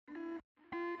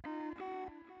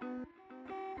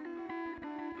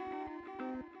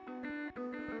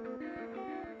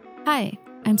Hi,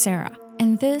 I'm Sarah,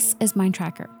 and this is Mind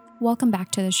Tracker. Welcome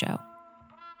back to the show.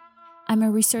 I'm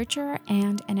a researcher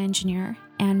and an engineer,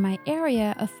 and my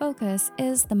area of focus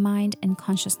is the mind and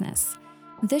consciousness.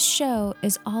 This show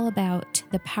is all about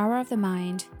the power of the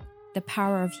mind, the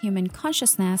power of human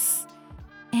consciousness,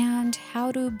 and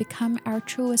how to become our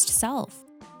truest self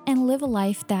and live a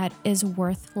life that is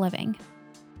worth living.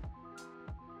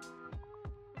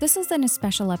 This is a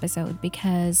special episode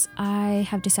because I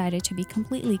have decided to be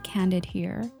completely candid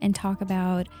here and talk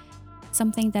about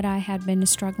something that I had been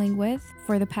struggling with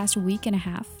for the past week and a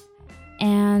half,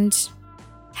 and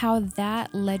how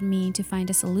that led me to find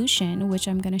a solution, which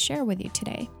I'm going to share with you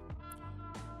today.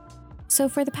 So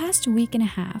for the past week and a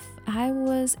half, I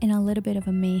was in a little bit of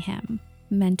a mayhem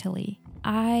mentally.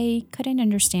 I couldn't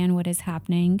understand what is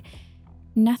happening.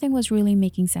 Nothing was really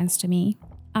making sense to me.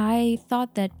 I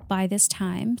thought that by this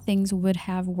time things would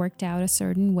have worked out a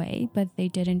certain way, but they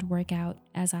didn't work out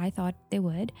as I thought they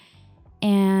would.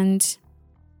 And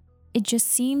it just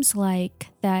seems like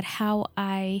that how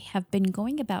I have been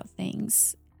going about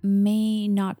things may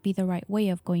not be the right way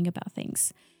of going about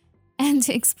things. And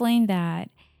to explain that,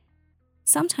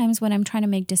 sometimes when I'm trying to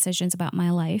make decisions about my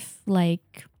life,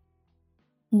 like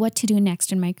what to do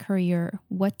next in my career,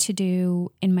 what to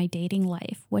do in my dating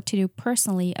life, what to do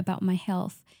personally about my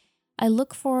health, I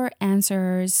look for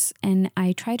answers and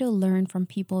I try to learn from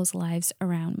people's lives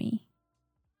around me.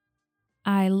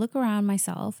 I look around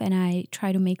myself and I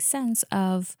try to make sense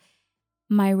of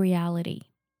my reality.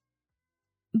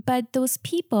 But those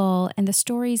people and the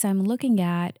stories I'm looking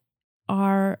at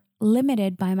are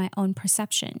limited by my own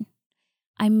perception.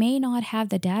 I may not have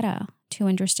the data to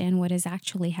understand what is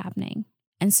actually happening.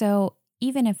 And so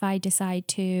even if I decide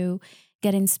to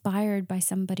get inspired by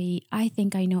somebody I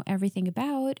think I know everything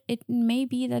about, it may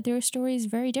be that their story is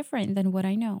very different than what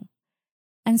I know.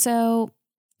 And so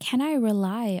can I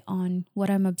rely on what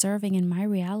I'm observing in my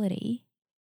reality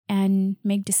and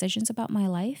make decisions about my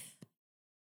life?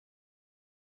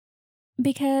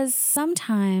 Because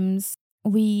sometimes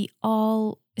we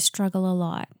all struggle a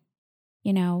lot.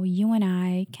 You know, you and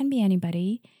I, can be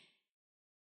anybody.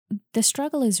 The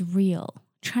struggle is real,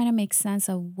 trying to make sense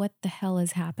of what the hell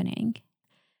is happening.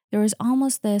 There is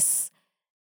almost this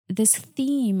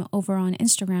theme over on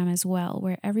Instagram as well,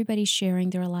 where everybody's sharing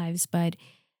their lives, but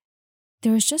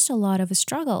there's just a lot of a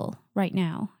struggle right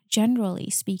now, generally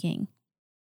speaking.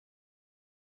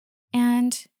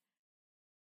 And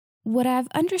what I've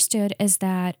understood is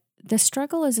that the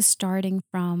struggle is starting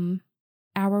from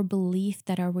our belief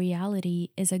that our reality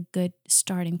is a good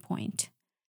starting point,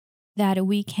 that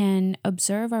we can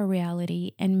observe our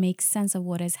reality and make sense of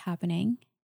what is happening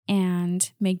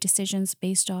and make decisions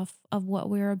based off of what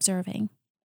we're observing.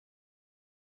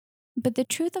 But the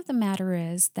truth of the matter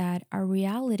is that our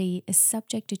reality is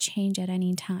subject to change at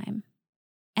any time,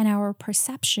 and our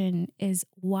perception is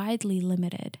widely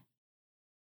limited.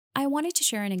 I wanted to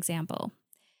share an example.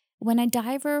 When a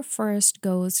diver first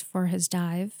goes for his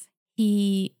dive,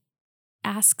 he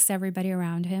asks everybody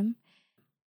around him,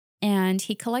 and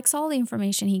he collects all the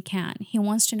information he can. He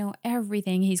wants to know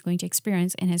everything he's going to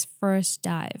experience in his first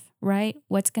dive, right?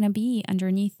 What's going to be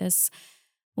underneath this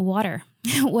water?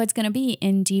 What's going to be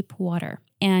in deep water?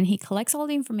 And he collects all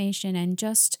the information, and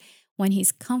just when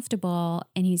he's comfortable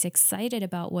and he's excited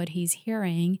about what he's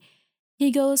hearing, he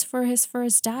goes for his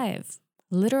first dive,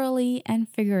 literally and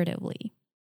figuratively.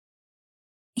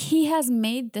 He has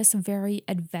made this very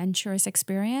adventurous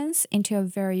experience into a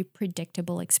very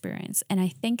predictable experience. And I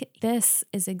think this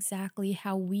is exactly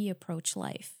how we approach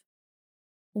life.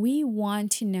 We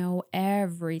want to know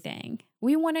everything.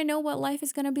 We want to know what life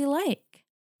is going to be like.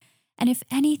 And if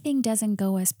anything doesn't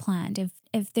go as planned,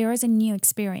 if there is a new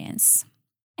experience,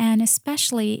 and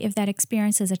especially if that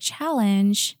experience is a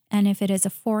challenge, and if it is a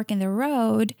fork in the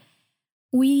road,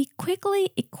 we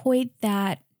quickly equate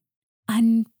that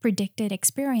unpredicted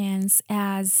experience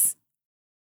as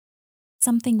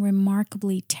something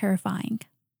remarkably terrifying.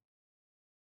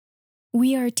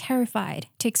 We are terrified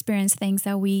to experience things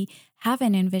that we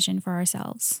haven't envisioned for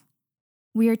ourselves.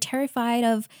 We are terrified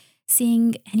of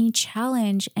seeing any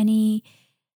challenge, any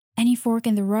fork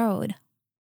in the road,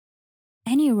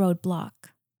 any roadblock.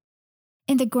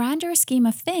 In the grander scheme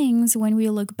of things, when we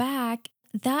look back,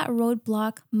 that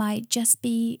roadblock might just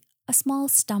be a small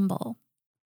stumble.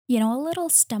 A little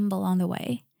stumble on the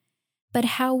way. But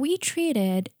how we treat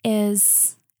it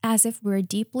is as if we're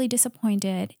deeply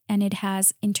disappointed and it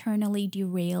has internally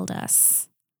derailed us.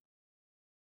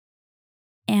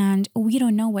 And we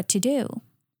don't know what to do.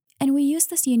 And we use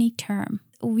this unique term.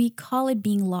 We call it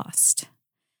being lost.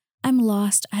 I'm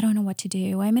lost. I don't know what to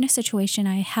do. I'm in a situation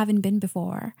I haven't been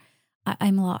before.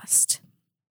 I'm lost.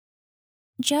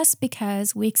 just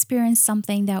because we experienced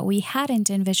something that we hadn't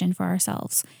envisioned for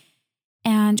ourselves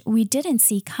and we didn't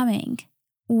see coming,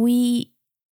 we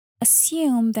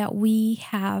assume that we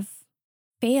have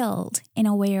failed in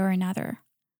a way or another.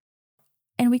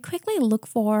 And we quickly look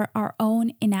for our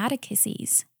own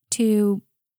inadequacies to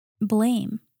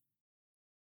blame.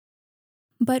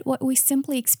 But what we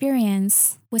simply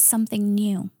experienced was something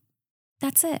new.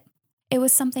 That's it. It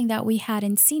was something that we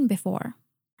hadn't seen before.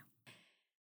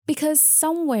 Because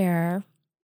somewhere,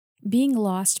 being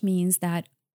lost means that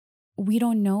we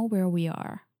don't know where we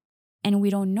are and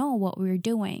we don't know what we're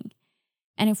doing.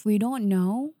 And if we don't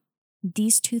know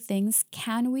these two things,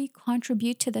 can we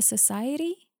contribute to the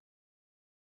society?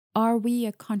 Are we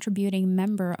a contributing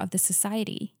member of the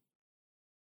society?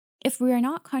 If we are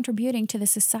not contributing to the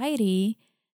society,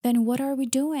 then what are we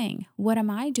doing? What am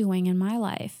I doing in my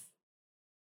life?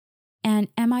 And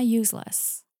am I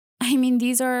useless? I mean,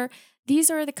 these are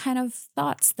the kind of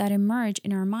thoughts that emerge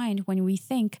in our mind when we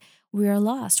think we're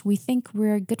lost. We think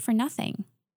we're good for nothing.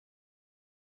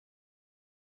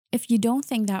 If you don't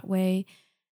think that way,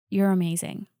 you're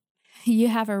amazing. You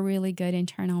have a really good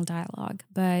internal dialogue.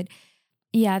 But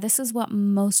yeah, this is what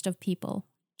most of people,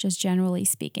 just generally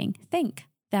speaking, think,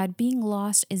 that being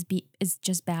lost is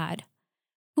just bad.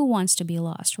 Who wants to be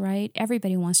lost, right?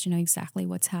 Everybody wants to know exactly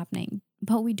what's happening,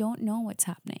 but we don't know what's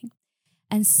happening.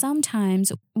 And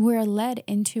sometimes we're led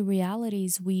into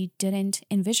realities we didn't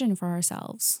envision for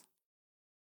ourselves.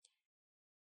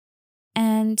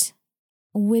 And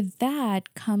with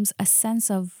that comes a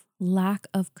sense of lack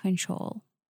of control.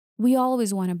 We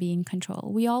always want to be in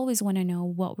control. We always want to know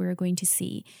what we're going to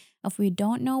see. If we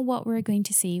don't know what we're going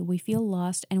to see, we feel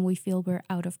lost and we feel we're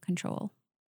out of control.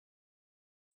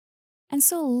 And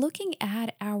so looking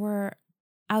at our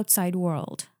outside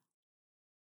world,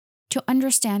 to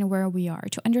understand where we are,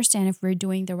 to understand if we're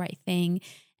doing the right thing,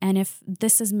 and if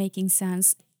this is making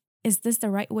sense, is this the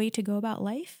right way to go about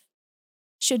life?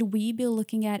 Should we be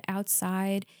looking at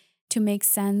outside to make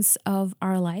sense of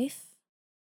our life?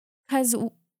 Because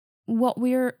what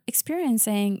we're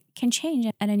experiencing can change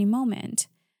at any moment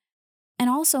and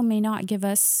also may not give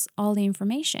us all the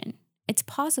information. It's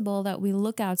possible that we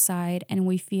look outside and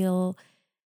we feel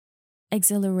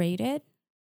exhilarated,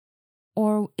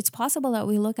 or it's possible that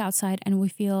we look outside and we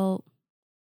feel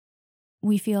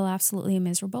absolutely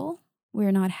miserable.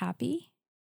 We're not happy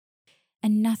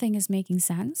and nothing is making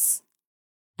sense.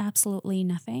 Absolutely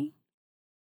nothing.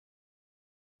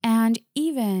 And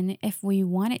even if we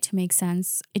want it to make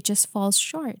sense, it just falls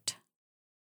short.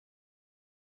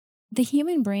 The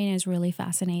human brain is really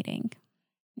fascinating.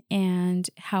 And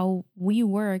how we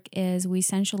work is we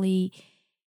essentially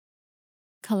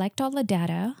collect all the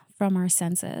data from our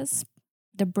senses.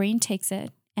 The brain takes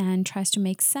it and tries to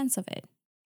make sense of it,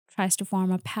 tries to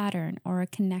form a pattern or a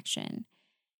connection.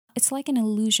 It's like an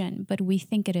illusion, but we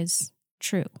think it is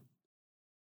true.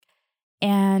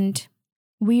 And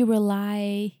we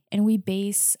rely and we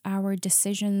base our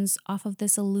decisions off of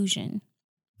this illusion.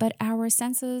 But our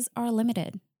senses are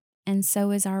limited, and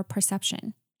so is our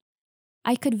perception.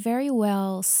 I could very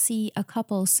well see a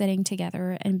couple sitting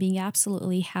together and being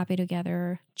absolutely happy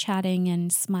together, chatting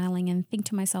and smiling, and think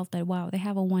to myself that, wow, they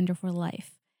have a wonderful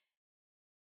life.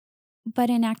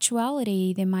 But in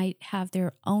actuality, they might have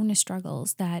their own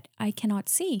struggles that I cannot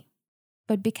see.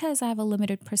 But because I have a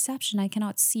limited perception, I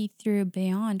cannot see through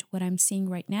beyond what I'm seeing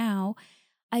right now.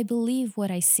 I believe what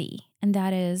I see, and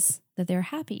that is that they're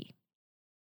happy.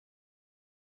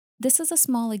 This is a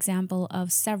small example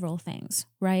of several things,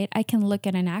 right? I can look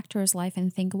at an actor's life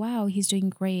and think, wow, he's doing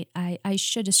great. I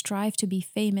should strive to be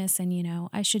famous and,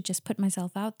 I should just put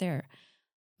myself out there.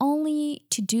 Only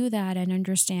to do that and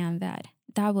understand that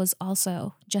that was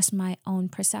also just my own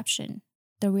perception.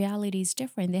 The reality is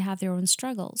different. They have their own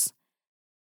struggles.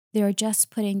 They're just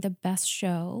putting the best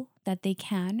show that they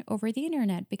can over the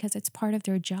internet because it's part of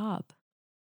their job.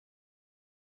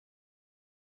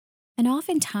 And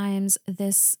oftentimes,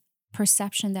 this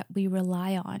perception that we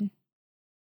rely on,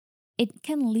 it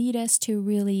can lead us to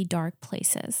really dark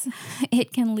places.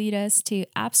 It can lead us to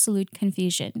absolute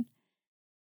confusion.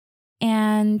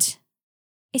 And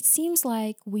it seems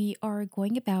like we are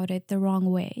going about it the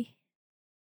wrong way.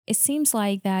 It seems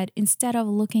like that instead of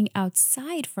looking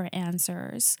outside for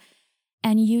answers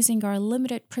and using our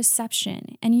limited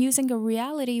perception and using a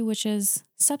reality which is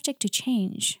subject to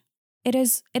change, it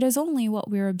is only what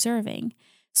we're observing.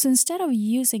 So instead of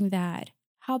using that,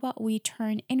 how about we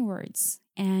turn inwards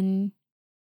and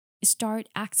start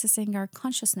accessing our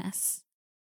consciousness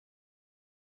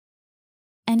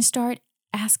and start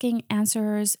asking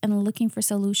answers and looking for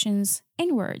solutions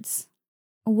inwards?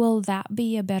 Will that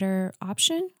be a better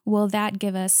option? Will that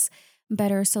give us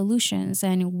better solutions?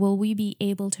 And will we be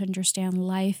able to understand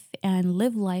life and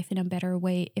live life in a better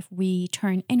way if we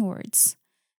turn inwards?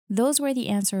 Those were the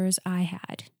answers I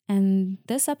had. And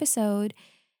this episode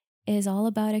is all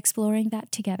about exploring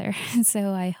that together.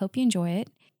 So I hope you enjoy it.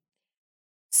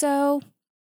 So,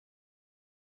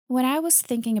 when I was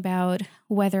thinking about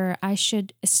whether I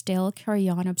should still carry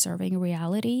on observing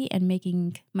reality and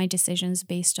making my decisions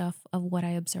based off of what I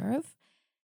observe,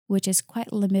 which is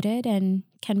quite limited and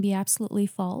can be absolutely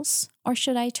false, or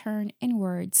should I turn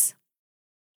inwards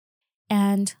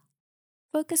and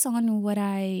focus on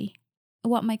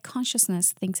what my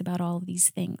consciousness thinks about all of these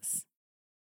things?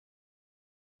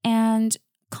 And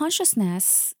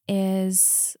consciousness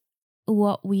is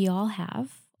what we all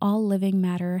have. All living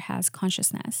matter has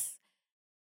consciousness.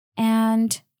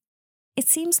 And it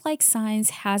seems like science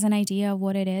has an idea of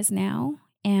what it is now,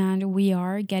 and we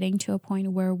are getting to a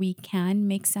point where we can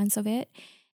make sense of it.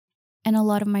 And a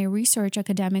lot of my research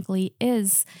academically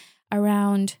is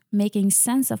around making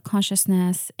sense of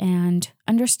consciousness and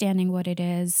understanding what it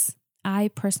is.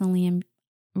 I personally am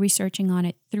researching on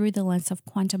it through the lens of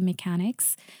quantum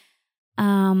mechanics.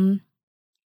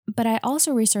 But I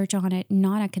also research on it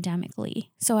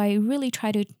non-academically. So I really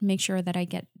try to make sure that I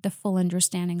get the full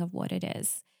understanding of what it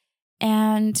is.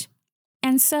 And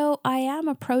so I am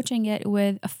approaching it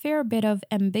with a fair bit of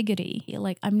ambiguity.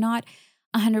 Like, I'm not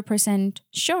 100%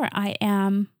 sure. I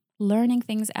am learning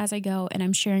things as I go, and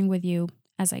I'm sharing with you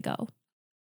as I go.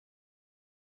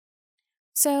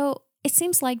 So it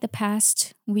seems like the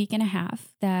past week and a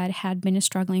half that had been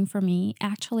struggling for me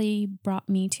actually brought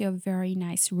me to a very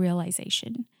nice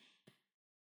realization.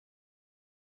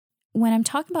 When I'm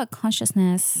talking about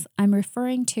consciousness, I'm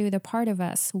referring to the part of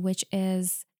us which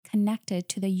is connected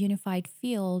to the unified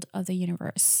field of the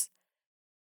universe.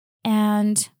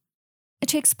 And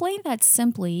to explain that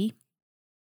simply,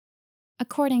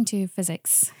 according to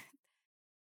physics,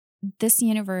 this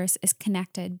universe is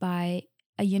connected by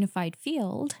a unified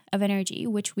field of energy,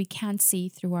 which we can't see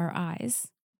through our eyes,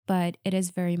 but it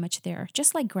is very much there.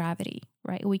 Just like gravity,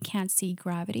 right? We can't see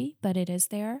gravity, but it is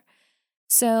there.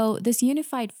 So this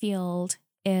unified field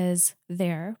is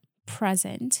there,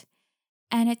 present,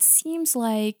 and it seems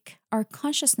like our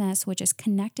consciousness, which is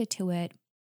connected to it,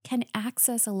 can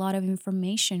access a lot of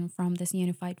information from this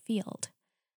unified field.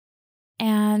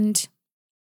 And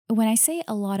when I say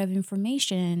a lot of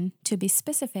information, to be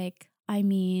specific, I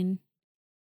mean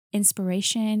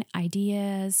inspiration,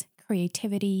 ideas,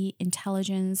 creativity,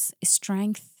 intelligence,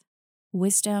 strength,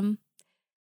 wisdom.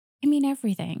 I mean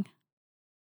everything.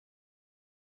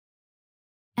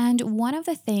 And one of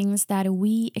the things that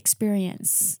we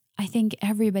experience, I think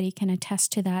everybody can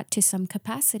attest to that to some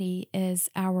capacity, is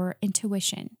our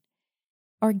intuition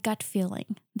or gut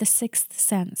feeling, the sixth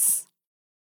sense.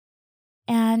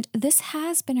 And this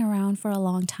has been around for a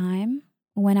long time.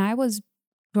 When I was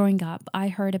growing up, I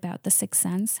heard about the sixth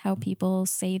sense, how people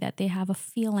say that they have a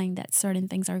feeling that certain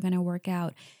things are going to work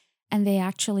out. And they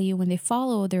actually, when they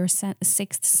follow their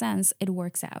sixth sense, it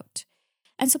works out.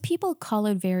 And so people call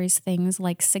it various things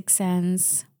like sixth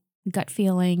sense, gut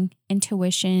feeling,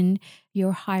 intuition,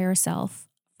 your higher self.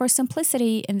 For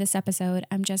simplicity in this episode,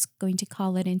 I'm just going to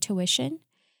call it intuition.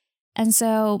 And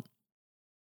so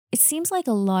it seems like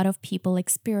a lot of people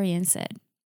experience it.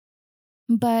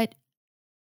 But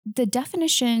the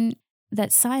definition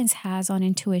that science has on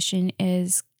intuition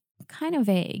is kind of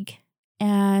vague.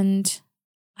 And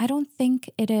I don't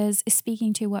think it is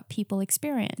speaking to what people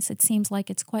experience. It seems like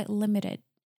it's quite limited.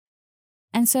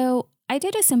 And so I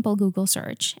did a simple Google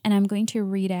search, and I'm going to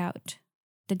read out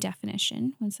the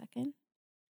definition. One second.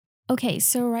 Okay,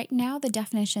 so right now the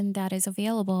definition that is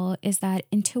available is that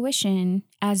intuition,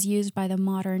 as used by the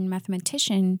modern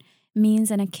mathematician,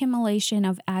 means an accumulation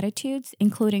of attitudes,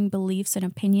 including beliefs and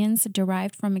opinions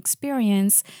derived from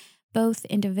experience, both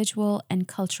individual and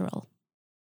cultural.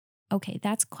 Okay,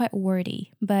 that's quite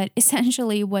wordy, but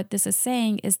essentially what this is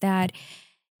saying is that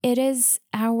it is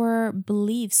our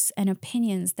beliefs and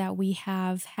opinions that we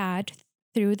have had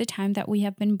through the time that we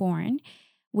have been born,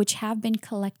 which have been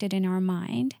collected in our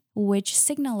mind, which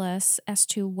signal us as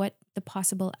to what the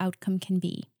possible outcome can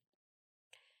be.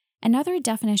 Another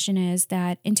definition is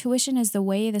that intuition is the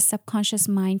way the subconscious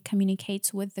mind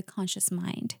communicates with the conscious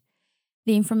mind.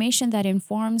 The information that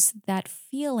informs that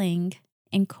feeling,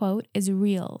 in quote, is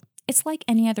real. It's like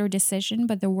any other decision,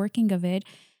 but the working of it,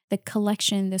 the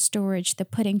collection, the storage, the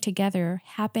putting together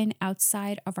happen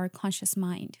outside of our conscious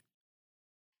mind.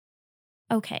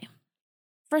 Okay.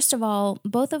 First of all,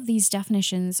 both of these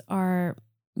definitions are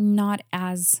not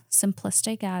as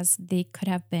simplistic as they could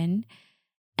have been.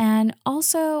 And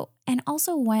also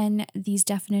when these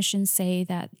definitions say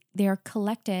that they are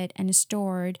collected and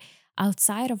stored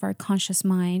outside of our conscious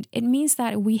mind, it means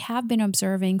that we have been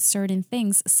observing certain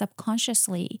things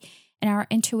subconsciously. And our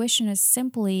intuition is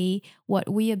simply what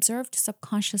we observed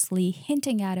subconsciously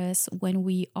hinting at us when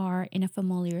we are in a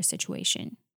familiar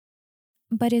situation.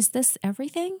 But is this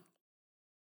everything?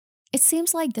 It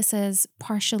seems like this is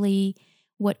partially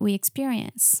what we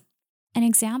experience. An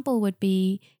example would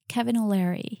be Kevin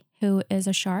O'Leary, who is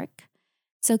a shark.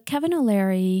 So Kevin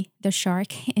O'Leary, the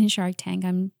shark in Shark Tank,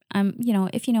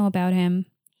 if you know about him,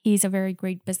 he's a very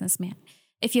great businessman.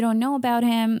 If you don't know about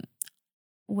him,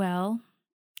 well,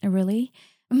 really,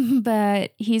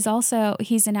 but he's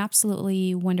an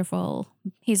absolutely wonderful.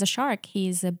 He's a shark.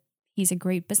 He's a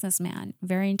great businessman,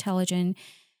 very intelligent,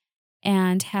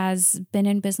 and has been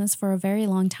in business for a very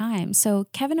long time. So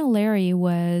Kevin O'Leary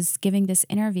was giving this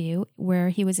interview where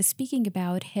he was speaking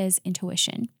about his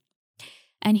intuition.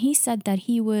 And he said that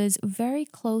he was very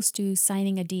close to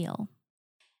signing a deal.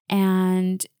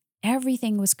 And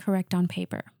everything was correct on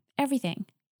paper. Everything.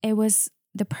 It was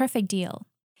the perfect deal.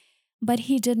 But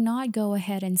he did not go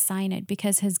ahead and sign it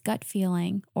because his gut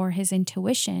feeling or his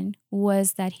intuition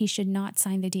was that he should not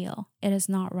sign the deal. It is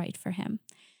not right for him.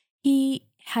 He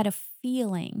had a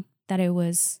feeling that it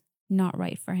was not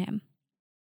right for him.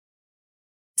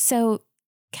 So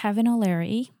Kevin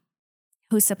O'Leary,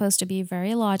 who's supposed to be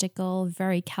very logical,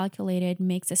 very calculated,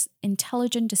 makes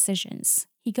intelligent decisions.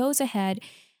 He goes ahead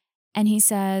and he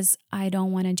says, I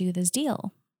don't want to do this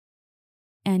deal.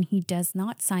 And he does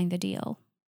not sign the deal.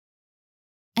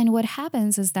 And what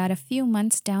happens is that a few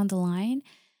months down the line,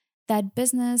 that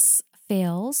business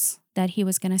fails that he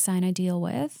was going to sign a deal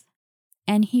with.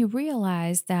 And he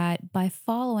realized that by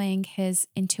following his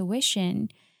intuition,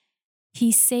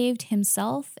 he saved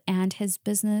himself and his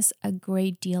business a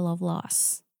great deal of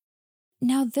loss.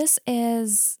 Now, this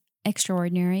is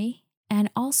extraordinary. And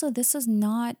also, this is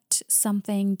not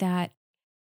something that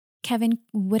Kevin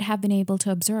would have been able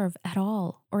to observe at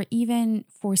all or even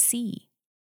foresee.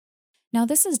 Now,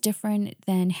 this is different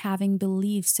than having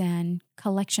beliefs and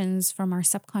collections from our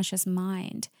subconscious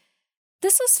mind.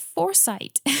 This is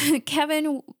foresight.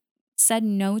 Kevin said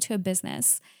no to a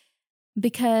business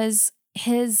because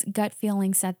his gut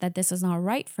feeling said that this is not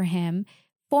right for him.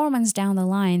 4 months down the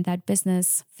line, that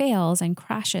business fails and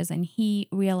crashes, and he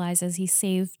realizes he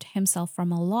saved himself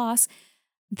from a loss.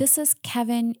 This is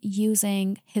Kevin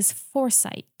using his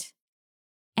foresight.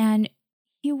 And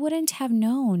he wouldn't have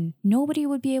known. Nobody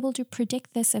would be able to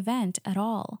predict this event at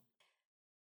all.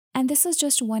 And this is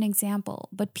just one example,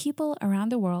 but people around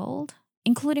the world,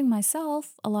 including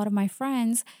myself, a lot of my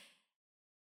friends,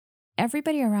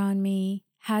 everybody around me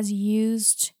has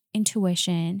used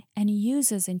intuition and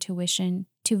uses intuition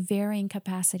to varying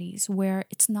capacities where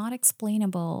it's not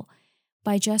explainable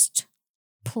by just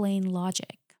plain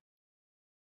logic.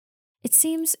 It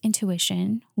seems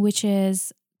intuition, which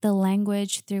is the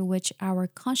language through which our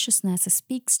consciousness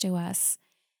speaks to us,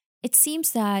 it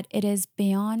seems that it is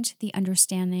beyond the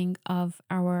understanding of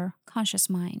our conscious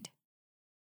mind.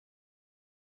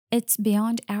 It's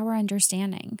beyond our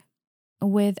understanding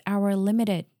with our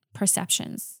limited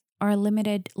perceptions, our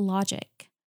limited logic.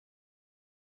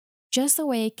 Just the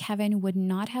way Kevin would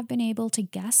not have been able to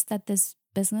guess that this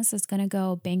business is going to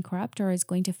go bankrupt or is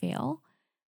going to fail,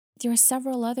 there are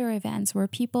several other events where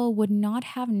people would not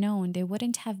have known, they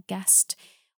wouldn't have guessed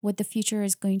what the future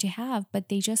is going to have, but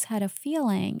they just had a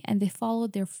feeling and they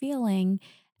followed their feeling.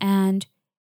 And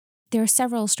there are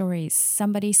several stories,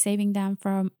 somebody saving them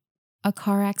from a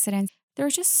car accident. There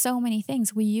are just so many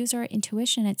things. We use our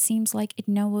intuition. It seems like it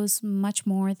knows much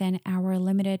more than our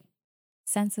limited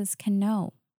senses can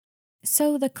know.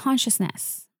 So the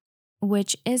consciousness,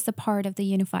 which is the part of the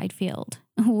unified field,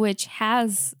 which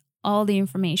has all the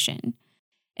information,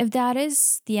 if that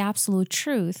is the absolute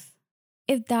truth,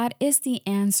 if that is the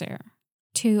answer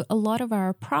to a lot of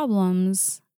our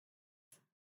problems,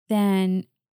 then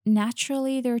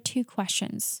naturally there are two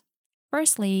questions.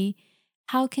 Firstly,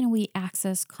 how can we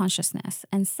access consciousness?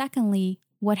 And secondly,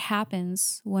 what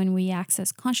happens when we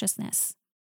access consciousness?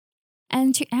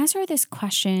 And to answer this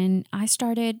question, I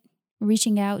started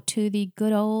reaching out to the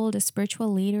good old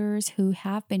spiritual leaders who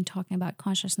have been talking about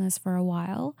consciousness for a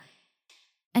while.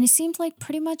 And it seems like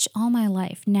pretty much all my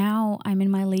life, now I'm in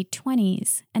my late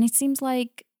 20s, and it seems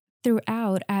like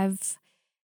throughout I've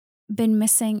been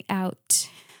missing out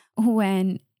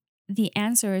when the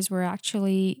answers were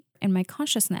actually in my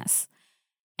consciousness.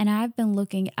 And I've been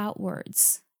looking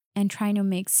outwards and trying to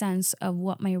make sense of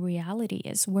what my reality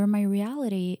is, where my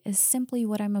reality is simply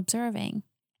what I'm observing,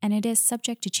 and it is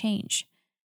subject to change.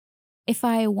 If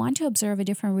I want to observe a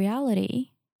different reality,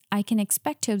 I can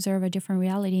expect to observe a different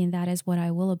reality, and that is what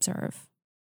I will observe.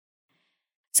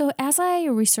 So as I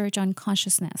research on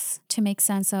consciousness to make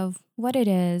sense of what it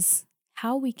is,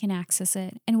 how we can access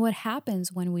it, and what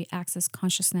happens when we access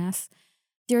consciousness,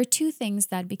 there are two things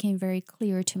that became very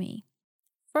clear to me.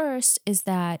 First is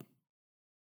that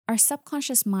our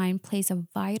subconscious mind plays a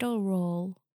vital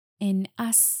role in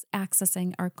us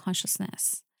accessing our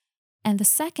consciousness. And the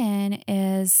second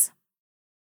is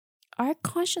our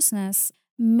consciousness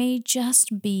may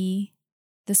just be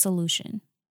the solution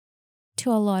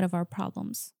to a lot of our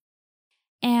problems.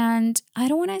 And I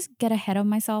don't want to get ahead of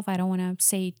myself. I don't want to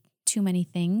say too many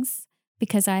things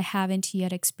because I haven't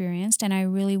yet experienced, and I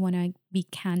really want to be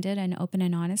candid and open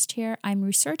and honest here. I'm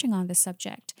researching on this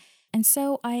subject. And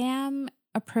so I am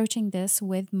approaching this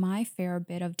with my fair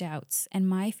bit of doubts and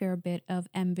my fair bit of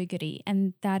ambiguity.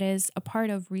 And that is a part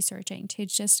of researching, to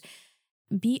just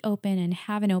be open and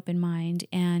have an open mind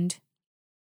and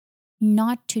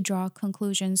not to draw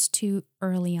conclusions too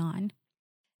early on.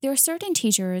 There are certain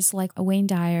teachers like Wayne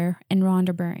Dyer and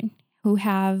Rhonda Byrne who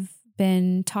have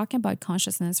been talking about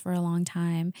consciousness for a long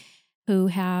time, who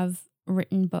have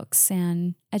written books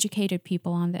and educated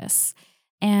people on this.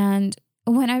 And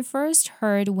when I first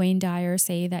heard Wayne Dyer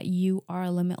say that you are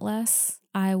limitless,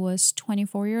 I was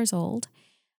 24 years old.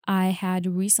 I had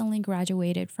recently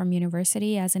graduated from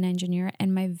university as an engineer,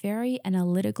 and my very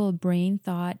analytical brain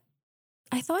thought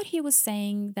he was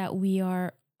saying that we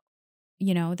are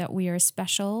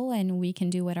special and we can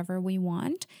do whatever we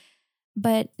want.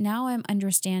 But now I'm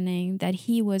understanding that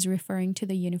he was referring to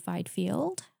the unified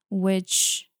field,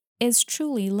 which is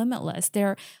truly limitless.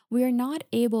 We are not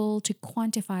able to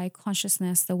quantify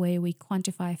consciousness the way we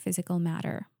quantify physical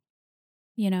matter.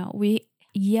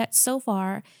 Yet so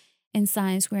far in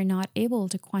science, we're not able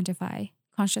to quantify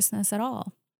consciousness at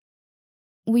all.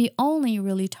 We only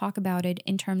really talk about it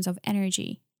in terms of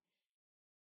energy.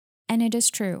 And it is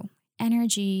true.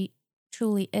 Energy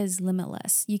truly is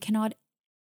limitless. You cannot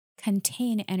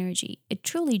contain energy. It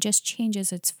truly just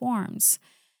changes its forms.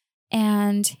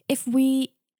 And if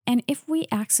we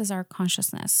access our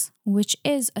consciousness, which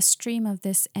is a stream of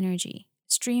this energy,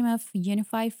 stream of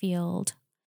unified field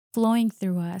flowing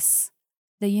through us,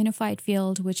 the unified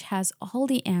field which has all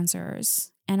the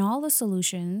answers and all the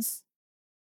solutions,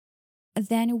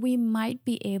 then we might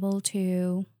be able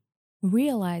to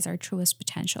realize our truest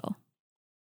potential.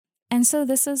 And so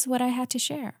this is what I had to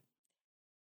share.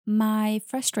 My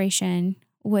frustration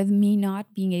with me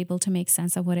not being able to make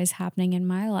sense of what is happening in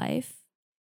my life,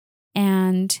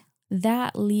 and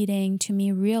that leading to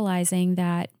me realizing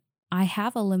that I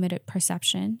have a limited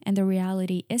perception and the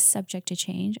reality is subject to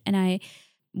change, and I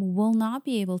will not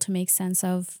be able to make sense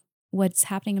of what's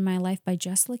happening in my life by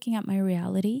just looking at my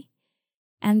reality,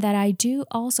 and that I do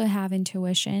also have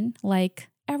intuition like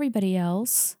everybody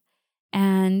else,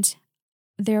 and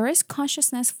there is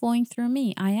consciousness flowing through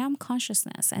me. I am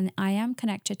consciousness, and I am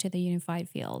connected to the unified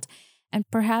field. And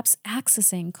perhaps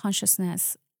accessing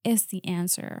consciousness is the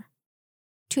answer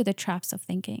to the traps of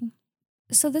thinking.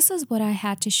 So this is what I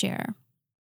had to share.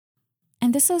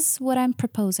 And this is what I'm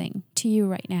proposing to you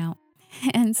right now.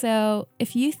 And so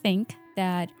if you think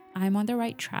that I'm on the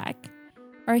right track,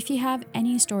 or if you have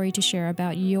any story to share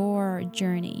about your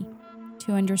journey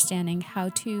to understanding how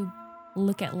to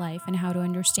look at life and how to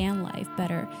understand life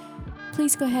better,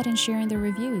 please go ahead and share in the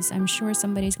reviews. I'm sure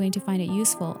somebody's going to find it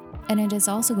useful, and it is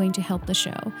also going to help the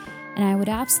show. And I would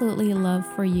absolutely love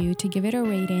for you to give it a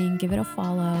rating, give it a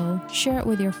follow, share it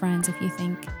with your friends if you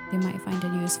think they might find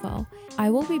it useful. I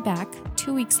will be back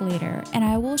 2 weeks later, and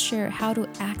I will share how to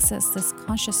access this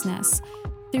consciousness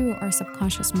through our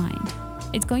subconscious mind.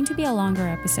 It's going to be a longer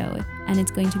episode, and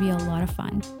it's going to be a lot of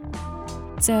fun.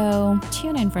 So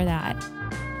tune in for that.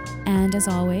 And as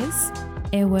always,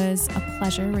 it was a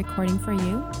pleasure recording for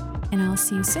you, and I'll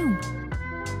see you soon.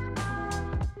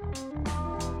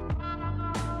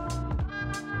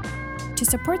 To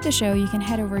support the show, you can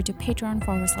head over to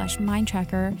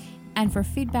patreon.com/mindtracker, and for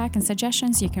feedback and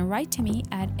suggestions, you can write to me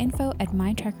at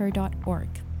info@mindtracker.org.